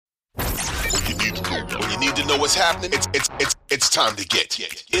When you need to know what's happening, it's time to get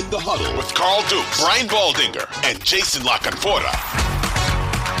in the huddle with Carl Dukes, Brian Baldinger, and Jason La Canfora.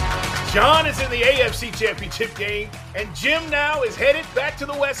 John is in the AFC Championship game, and Jim now is headed back to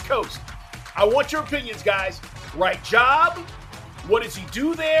the West Coast. I want your opinions, guys. Right job? What does he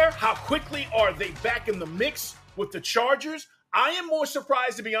do there? How quickly are they back in the mix with the Chargers? I am more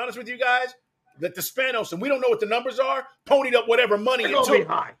surprised, to be honest with you guys, that the Spanos, and we don't know what the numbers are, ponied up whatever money it took.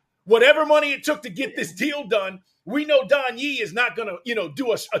 Whatever money it took to get this deal done. We know Don Yee is not going to,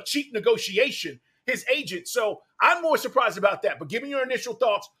 do a cheap negotiation, his agent. So I'm more surprised about that. But give me your initial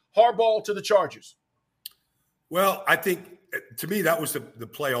thoughts, Harbaugh to the Chargers. Well, I think, to me, that was the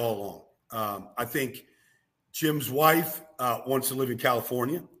play all along. I think Jim's wife wants to live in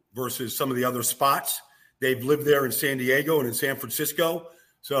California versus some of the other spots. They've lived there in San Diego and in San Francisco.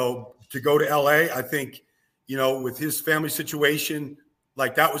 So to go to L.A., I think, with his family situation,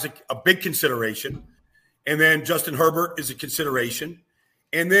 like that was a big consideration. And then Justin Herbert is a consideration.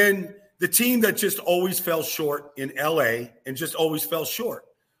 And then the team that just always fell short in L.A. and just always fell short.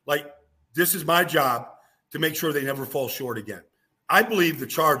 Like, this is my job to make sure they never fall short again. I believe the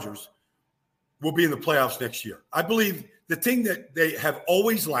Chargers will be in the playoffs next year. I believe the thing that they have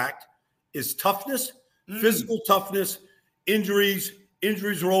always lacked is toughness, physical toughness, injuries.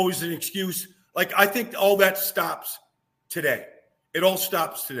 Injuries are always an excuse. Like, I think all that stops today. It all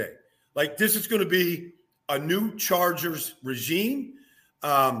stops today. Like, this is going to be a new Chargers regime.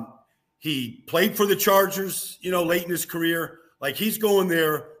 He played for the Chargers, late in his career. Like, he's going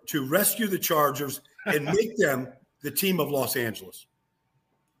there to rescue the Chargers and make them the team of Los Angeles.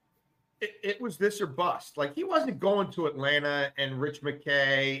 It was this or bust. Like, he wasn't going to Atlanta and Rich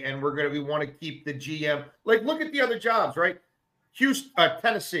McKay and we want to keep the GM. Like, look at the other jobs, right? Houston,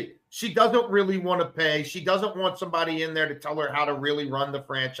 Tennessee. She doesn't really want to pay. She doesn't want somebody in there to tell her how to really run the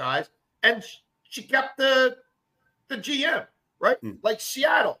franchise. And she kept the GM, right? Like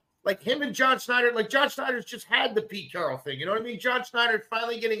Seattle, like him and John Schneider. Like, John Schneider's just had the Pete Carroll thing. You know what I mean? John Schneider's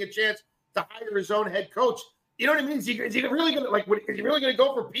finally getting a chance to hire his own head coach. You know what I mean? Is he really going to is he really going to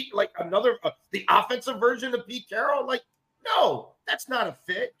go for Pete, like another, the offensive version of Pete Carroll? Like, no, that's not a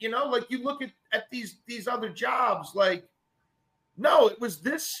fit. Like, you look at these other jobs, like, no, it was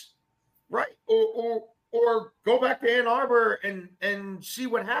this, right? Or go back to Ann Arbor and see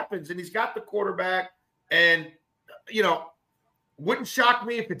what happens. And he's got the quarterback, and wouldn't shock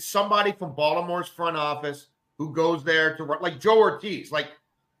me if it's somebody from Baltimore's front office who goes there to run, like Joe Ortiz. Like,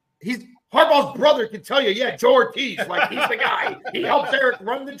 Harbaugh's brother can tell you, yeah, Joe Ortiz, like, he's the guy. He helps Eric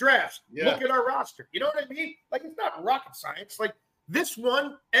run the drafts. Yeah. Look at our roster. You know what I mean? Like, it's not rocket science. Like, this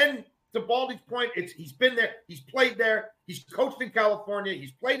one, and to Baldy's point, he's been there, he's played there, he's coached in California,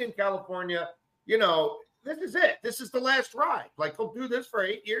 he's played in California. This is it. This is the last ride. Like, he'll do this for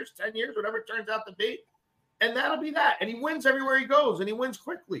 8 years, 10 years, whatever it turns out to be. And that'll be that. And he wins everywhere he goes, and he wins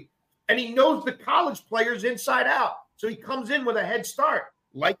quickly. And he knows the college players inside out. So he comes in with a head start.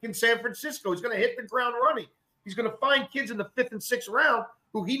 Like in San Francisco, he's going to hit the ground running. He's going to find kids in the 5th and 6th round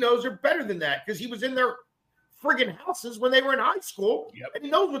who he knows are better than that because he was in their friggin' houses when they were in high school. Yep. And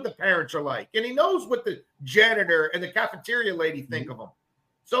he knows what the parents are like. And he knows what the janitor and the cafeteria lady think of him.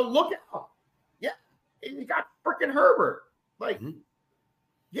 So look out. Yeah. You got freaking Herbert. Like,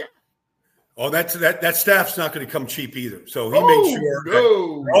 yeah. Oh, that staff's not going to come cheap either. So he made sure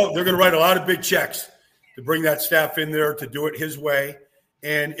they're going to write a lot of big checks to bring that staff in there to do it his way.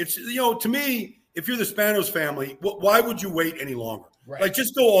 And it's, to me, if you're the Spanos family, why would you wait any longer? Right. Like,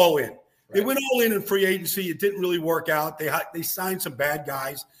 just go all in. Right. They went all in free agency. It didn't really work out. They signed some bad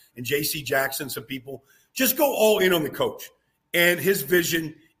guys and J.C. Jackson, some people. Just go all in on the coach and his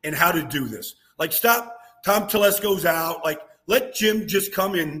vision and how to do this. Like, stop. Tom Telesco's out. Like, let Jim just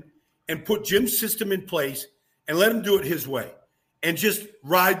come in and put Jim's system in place and let him do it his way. And just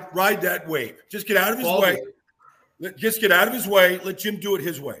ride that wave. Just get out of his way. Just get out of his way. Let Jim do it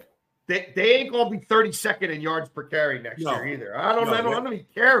his way. They ain't going to be 32nd in yards per carry next year either. I don't even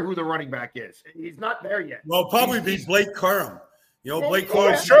care who the running back is. He's not there yet. Well, probably be Blake Corum. Blake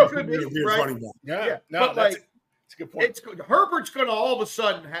Corum could be his running back. Yeah. No, that's a good point. Herbert's going to all of a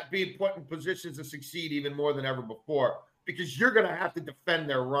sudden be put in positions to succeed even more than ever before because you're going to have to defend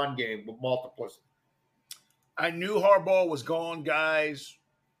their run game with multiplicity. I knew Harbaugh was gone, guys,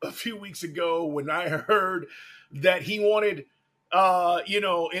 a few weeks ago when I heard that he wanted,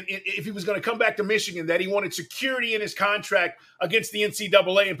 if he was going to come back to Michigan, that he wanted security in his contract against the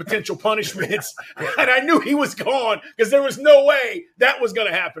NCAA and potential punishments. And I knew he was gone because there was no way that was going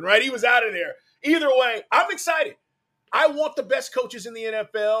to happen, right? He was out of there. Either way, I'm excited. I want the best coaches in the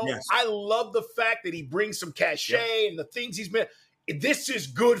NFL. Yes. I love the fact that he brings some cachet and the things he's been. This is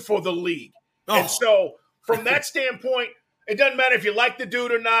good for the league. And so from that standpoint, it doesn't matter if you like the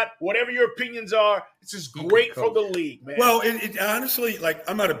dude or not, whatever your opinions are, it's just great for the league, man. Well, it honestly, like,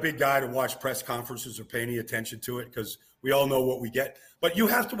 I'm not a big guy to watch press conferences or pay any attention to it because we all know what we get. But you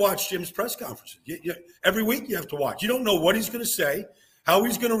have to watch Jim's press conferences. Every week you have to watch. You don't know what he's going to say, how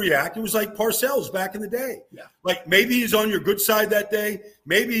he's going to react. It was like Parcells back in the day. Yeah. Like, maybe he's on your good side that day.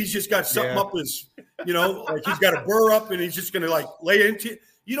 Maybe he's just got something up his, like he's got a burr up and he's just going to, like, lay into you.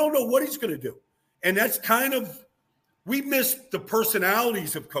 You don't know what he's going to do. And that's kind of – we miss the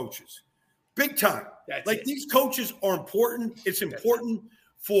personalities of coaches big time. These coaches are important. It's important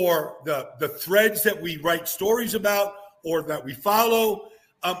for the threads that we write stories about or that we follow.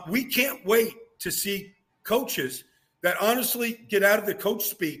 We can't wait to see coaches that honestly get out of the coach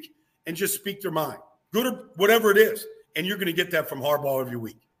speak and just speak their mind, good or whatever it is. And you're going to get that from Harbaugh every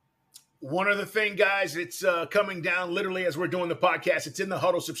week. One other thing, guys, it's coming down literally as we're doing the podcast. It's in the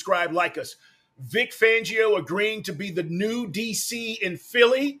huddle. Subscribe, like us. Vic Fangio agreeing to be the new DC in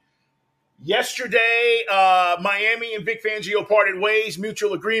Philly. Yesterday, Miami and Vic Fangio parted ways,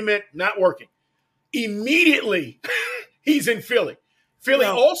 mutual agreement, not working. Immediately, he's in Philly. Philly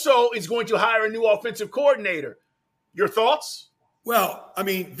also is going to hire a new offensive coordinator. Your thoughts? Well, I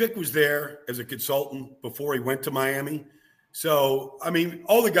mean, Vic was there as a consultant before he went to Miami. So, I mean,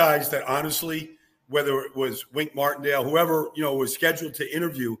 all the guys that honestly, whether it was Wink Martindale, whoever, was scheduled to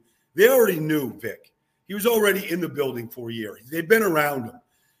interview, they already knew Vic. He was already in the building for a year. They've been around him.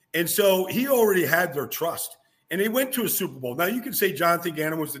 And so he already had their trust. And they went to a Super Bowl. Now, you can say Jonathan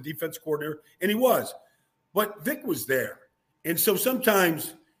Gannon was the defense coordinator, and he was. But Vic was there. And so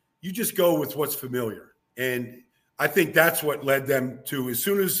sometimes you just go with what's familiar. And I think that's what led them to, as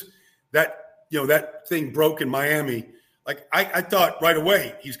soon as that thing broke in Miami, like I thought right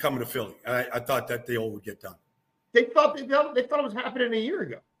away he's coming to Philly. I thought that deal would get done. They thought it was happening a year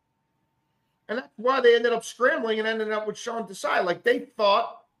ago. And that's why they ended up scrambling and ended up with Sean Desai. Like, they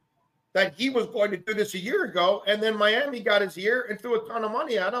thought that he was going to do this a year ago, and then Miami got his ear and threw a ton of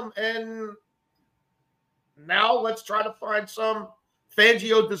money at him. And now let's try to find some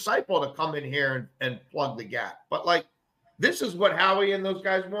Fangio disciple to come in here and plug the gap. But, like, this is what Howie and those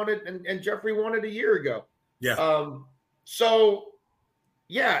guys wanted and Jeffrey wanted a year ago. Yeah. So,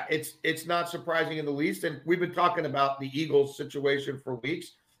 yeah, it's not surprising in the least. And we've been talking about the Eagles situation for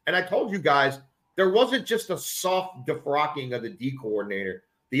weeks. And I told you guys, there wasn't just a soft defrocking of the D coordinator.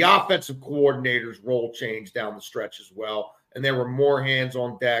 The offensive coordinator's role changed down the stretch as well. And there were more hands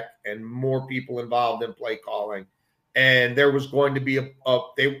on deck and more people involved in play calling. And there was going to be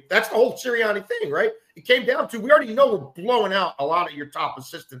that's the whole Sirianni thing, right? It came down to, we already know we're blowing out a lot of your top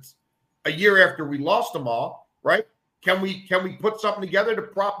assistants a year after we lost them all, right? Can we put something together to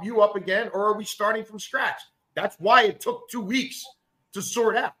prop you up again, or are we starting from scratch? That's why it took 2 weeks to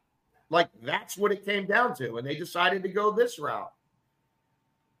sort out. Like, that's what it came down to. And they decided to go this route.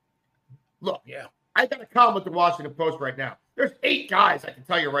 Look, I got a column with the Washington Post right now. There's 8 guys, I can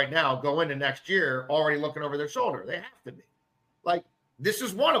tell you right now, go into next year already looking over their shoulder. They have to be. Like, this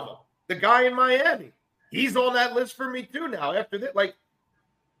is one of them. The guy in Miami. He's on that list for me too now. After that, like,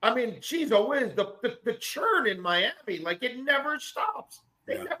 I mean, geez, the churn in Miami, like, it never stops.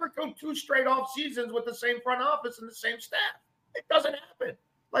 They never go 2 straight off seasons with the same front office and the same staff. It doesn't happen.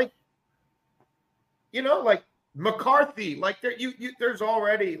 Like, like McCarthy, like there's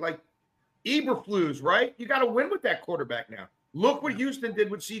already like Eberflus, right? You got to win with that quarterback now. Look what Houston did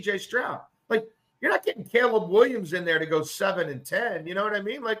with C.J. Stroud. Like, you're not getting Caleb Williams in there to go 7-10. You know what I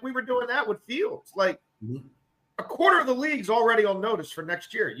mean? Like, we were doing that with Fields. Like, a quarter of the league's already on notice for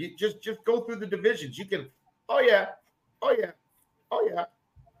next year. You just go through the divisions. You can, oh yeah.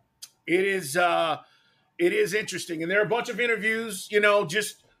 It is interesting. And there are a bunch of interviews,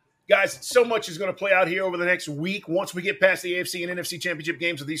 just guys, so much is going to play out here over the next week once we get past the AFC and NFC championship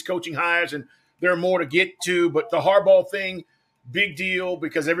games with these coaching hires, and there are more to get to. But the Harbaugh thing, big deal,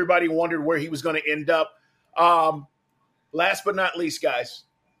 because everybody wondered where he was going to end up. Last but not least, guys,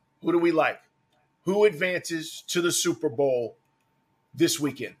 who do we like? Who advances to the Super Bowl this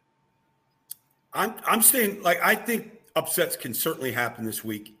weekend? I'm saying, like, I think upsets can certainly happen this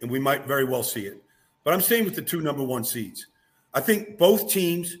week, and we might very well see it. But I'm staying with the 2 number 1 seeds. I think both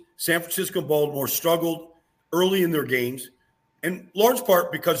teams, San Francisco and Baltimore, struggled early in their games, in large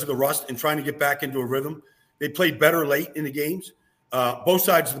part because of the rust and trying to get back into a rhythm. They played better late in the games, both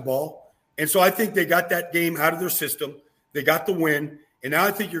sides of the ball. And so I think they got that game out of their system. They got the win. And now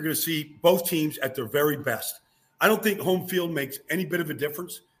I think you're going to see both teams at their very best. I don't think home field makes any bit of a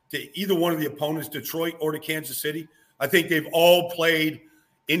difference to either one of the opponents, Detroit or to Kansas City. I think they've all played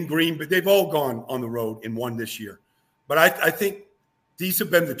in Green, but they've all gone on the road and won this year. But I think these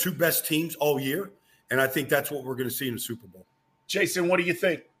have been the two best teams all year, and I think that's what we're going to see in the Super Bowl. Jason, what do you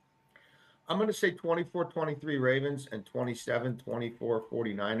think? I'm going to say 24-23 Ravens and 27-24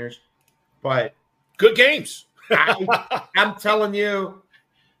 49ers. But good games. I'm telling you,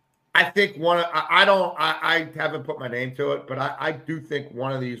 I think I haven't put my name to it, but I do think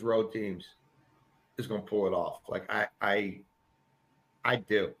one of these road teams is going to pull it off. Like I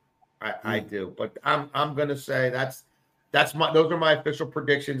do. I do. But I'm going to say those are my official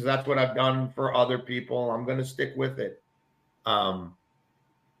predictions. That's what I've done for other people. I'm going to stick with it. But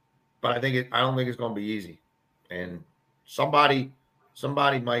I don't think it's going to be easy. And somebody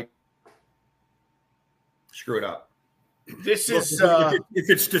might screw it up. This is if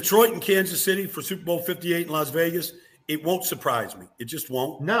it's Detroit and Kansas City for Super Bowl 58 in Las Vegas, it won't surprise me. It just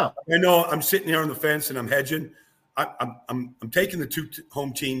won't. No. I know I'm sitting here on the fence and I'm hedging. I'm taking the two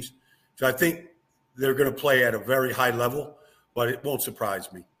home teams. So I think they're going to play at a very high level, but it won't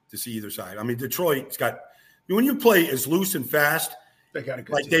surprise me to see either side. I mean, Detroit's got – when you play as loose and fast, they got a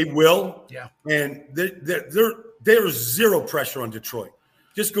good like team. they will, yeah. And there's zero pressure on Detroit.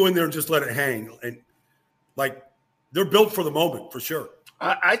 Just go in there and just let it hang. And, like, they're built for the moment, for sure.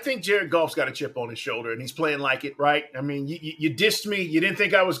 I think Jared Goff's got a chip on his shoulder, and he's playing like it, right? I mean, you dissed me. You didn't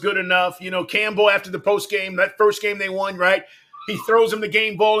think I was good enough. You know, Campbell, after the postgame, that first game they won, right? He throws him the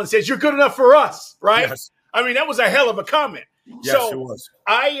game ball and says, "You're good enough for us," right? Yes. I mean, that was a hell of a comment. Yes, it was.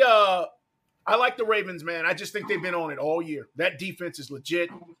 I like the Ravens, man. I just think they've been on it all year. That defense is legit.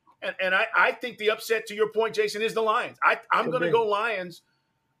 And I think the upset, to your point, Jason, is the Lions. I'm going to go Lions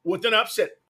with an upset.